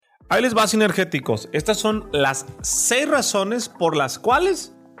Ahí les va, sinergéticos. Estas son las 6 razones por las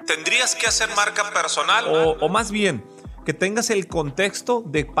cuales tendrías que hacer marca personal, o más bien, que tengas el contexto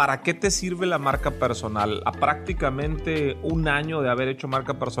de para qué te sirve la marca personal. A prácticamente un año de haber hecho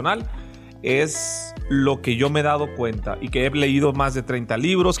marca personal, es lo que yo me he dado cuenta y que he leído más de 30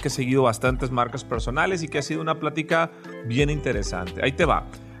 libros, que he seguido bastantes marcas personales y que ha sido una plática bien interesante. Ahí te va.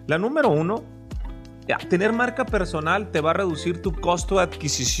 La número 1, tener marca personal te va a reducir tu costo de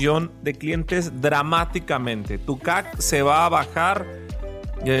adquisición de clientes dramáticamente. Tu CAC se va a bajar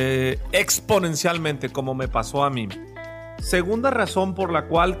exponencialmente, como me pasó a mí. Segunda razón por la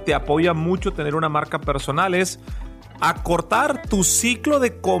cual te apoya mucho tener una marca personal es acortar tu ciclo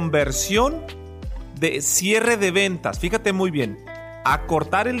de conversión de cierre de ventas. Fíjate muy bien,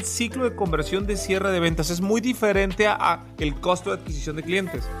 acortar el ciclo de conversión de cierre de ventas es muy diferente a el costo de adquisición de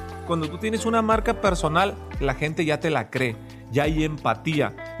clientes. Cuando tú tienes una marca personal, la gente ya te la cree, ya hay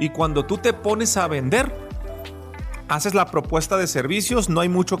empatía. Y cuando tú te pones a vender, haces la propuesta de servicios, no hay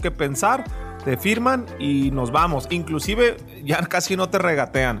mucho que pensar, te firman y nos vamos. Inclusive ya casi no te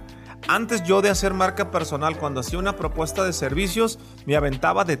regatean. Antes yo de hacer marca personal, cuando hacía una propuesta de servicios, me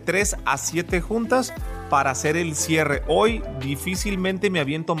aventaba de 3 a 7 juntas para hacer el cierre. Hoy difícilmente me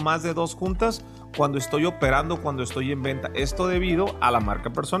aviento más de 2 juntas cuando estoy operando, cuando estoy en venta. Esto debido a la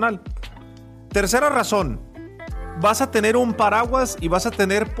marca personal. Tercera razón, vas a tener un paraguas y vas a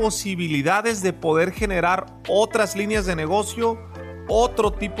tener posibilidades de poder generar otras líneas de negocio,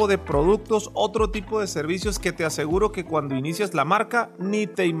 otro tipo de productos, otro tipo de servicios que te aseguro que cuando inicias la marca ni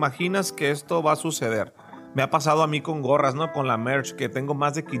te imaginas que esto va a suceder. Me ha pasado a mí con gorras, ¿no? Con la merch, que tengo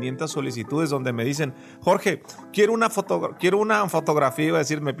más de 500 solicitudes donde me dicen, Jorge, quiero una fotografía, iba a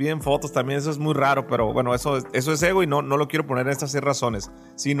decir, me piden fotos también, eso es muy raro, pero bueno, eso es ego y no lo quiero poner en estas 6 razones,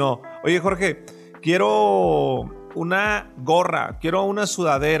 sino, oye Jorge, quiero una gorra, quiero una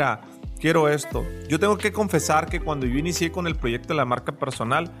sudadera, quiero esto. Yo tengo que confesar que cuando yo inicié con el proyecto de la marca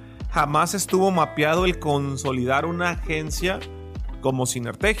personal, jamás estuvo mapeado el consolidar una agencia como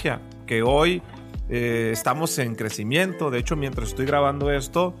Sinergética, que hoy estamos en crecimiento. De hecho, mientras estoy grabando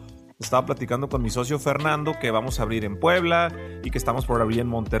esto, estaba platicando con mi socio Fernando que vamos a abrir en Puebla y que estamos por abrir en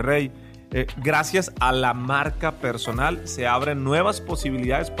Monterrey. Gracias a la marca personal se abren nuevas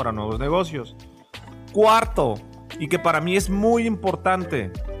posibilidades para nuevos negocios. Cuarto, y que para mí es muy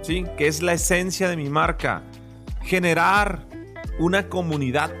importante, ¿sí? Que es la esencia de mi marca, generar una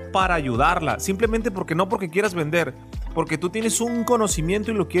comunidad para ayudarla, simplemente porque quieras vender, porque tú tienes un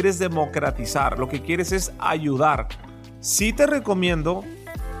conocimiento y lo quieres democratizar, lo que quieres es ayudar. Sí te recomiendo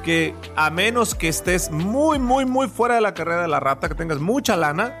que, a menos que estés muy fuera de la carrera de la rata, que tengas mucha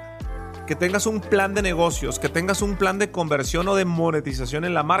lana, que tengas un plan de negocios, que tengas un plan de conversión o de monetización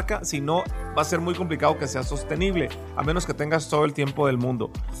en la marca. Si no, va a ser muy complicado que sea sostenible, a menos que tengas todo el tiempo del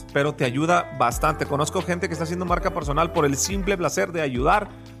mundo. Pero te ayuda bastante. Conozco gente que está haciendo marca personal por el simple placer de ayudar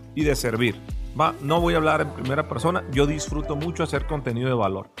y de servir. No voy a hablar en primera persona, yo disfruto mucho hacer contenido de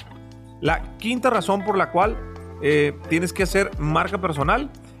valor. La quinta razón por la cual tienes que hacer marca personal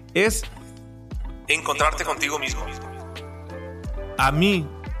es encontrarte contigo mismo. A mí,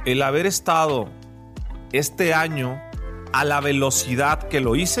 el haber estado este año a la velocidad que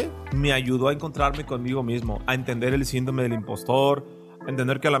lo hice, me ayudó a encontrarme conmigo mismo, a entender el síndrome del impostor, a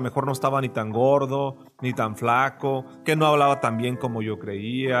entender que a lo mejor no estaba ni tan gordo, ni tan flaco, que no hablaba tan bien como yo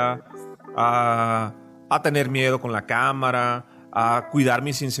creía, a tener miedo con la cámara, a cuidar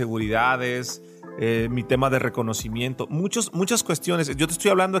mis inseguridades, mi tema de reconocimiento, muchas cuestiones. Yo te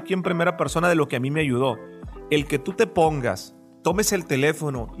estoy hablando aquí en primera persona de lo que a mí me ayudó. El que tú te pongas, tomes el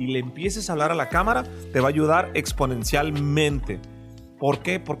teléfono y le empieces a hablar a la cámara, te va a ayudar exponencialmente. ¿Por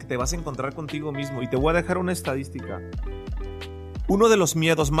qué? Porque te vas a encontrar contigo mismo. Y te voy a dejar una estadística. Uno de los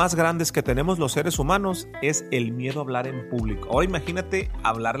miedos más grandes que tenemos los seres humanos es el miedo a hablar en público. Ahora imagínate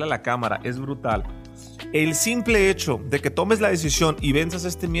hablarle a la cámara, es brutal. El simple hecho de que tomes la decisión y venzas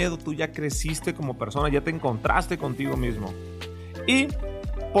este miedo, tú ya creciste como persona, ya te encontraste contigo mismo. Y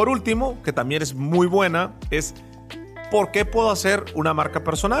por último, que también es muy buena, es ¿por qué puedo hacer una marca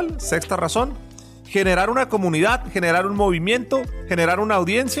personal? Sexta razón, generar una comunidad, generar un movimiento, generar una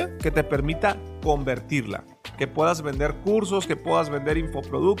audiencia que te permita convertirla. Que puedas vender cursos, que puedas vender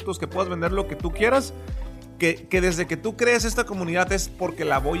infoproductos, que puedas vender lo que tú quieras. Que desde que tú crees esta comunidad es porque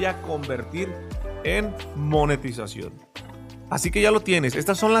la voy a convertir en monetización. Así que ya lo tienes.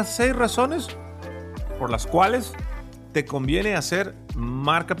 Estas son las 6 razones por las cuales te conviene hacer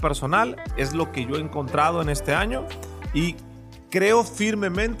marca personal. Es lo que yo he encontrado en este año. Y creo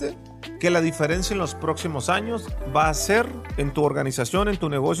firmemente que la diferencia en los próximos años va a ser en tu organización, en tu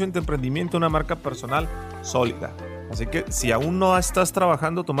negocio, en tu emprendimiento, una marca personal sólida. Así que si aún no estás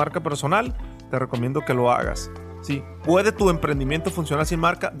trabajando tu marca personal, te recomiendo que lo hagas. Sí, ¿puede tu emprendimiento funcionar sin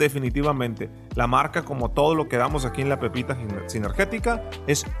marca? Definitivamente. La marca, como todo lo que damos aquí en la Pepita Sinergética,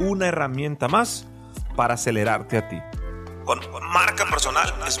 es una herramienta más para acelerarte a ti. Con marca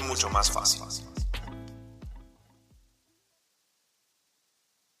personal es mucho más fácil.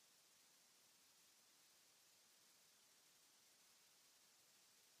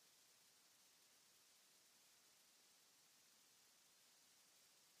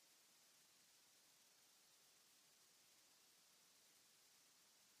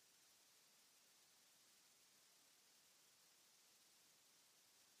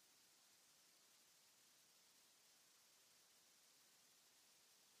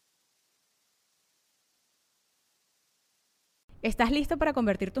 ¿Estás listo para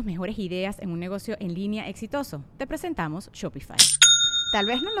convertir tus mejores ideas en un negocio en línea exitoso? Te presentamos Shopify. Tal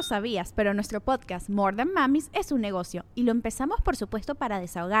vez no lo sabías, pero nuestro podcast More Than Mamis es un negocio y lo empezamos por supuesto para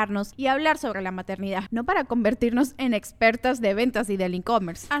desahogarnos y hablar sobre la maternidad, no para convertirnos en expertas de ventas y del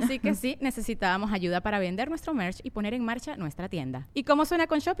e-commerce. Así que sí, necesitábamos ayuda para vender nuestro merch y poner en marcha nuestra tienda. ¿Y cómo suena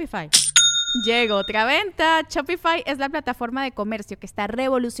con Shopify? Llegó otra venta. Shopify es la plataforma de comercio que está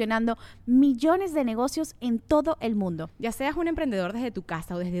revolucionando millones de negocios en todo el mundo. Ya seas un emprendedor desde tu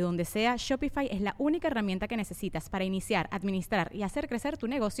casa o desde donde sea, Shopify es la única herramienta que necesitas para iniciar, administrar y hacer crecer tu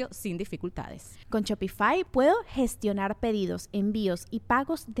negocio sin dificultades. Con Shopify puedo gestionar pedidos, envíos y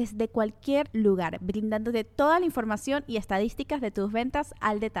pagos desde cualquier lugar, brindándote toda la información y estadísticas de tus ventas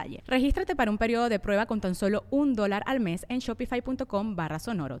al detalle. Regístrate para un periodo de prueba con tan solo $1 al mes en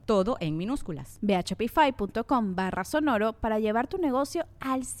shopify.com/sonoro, todo en minúsculas. Ve a shopify.com/sonoro para llevar tu negocio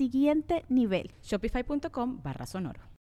al siguiente nivel. Shopify.com/sonoro.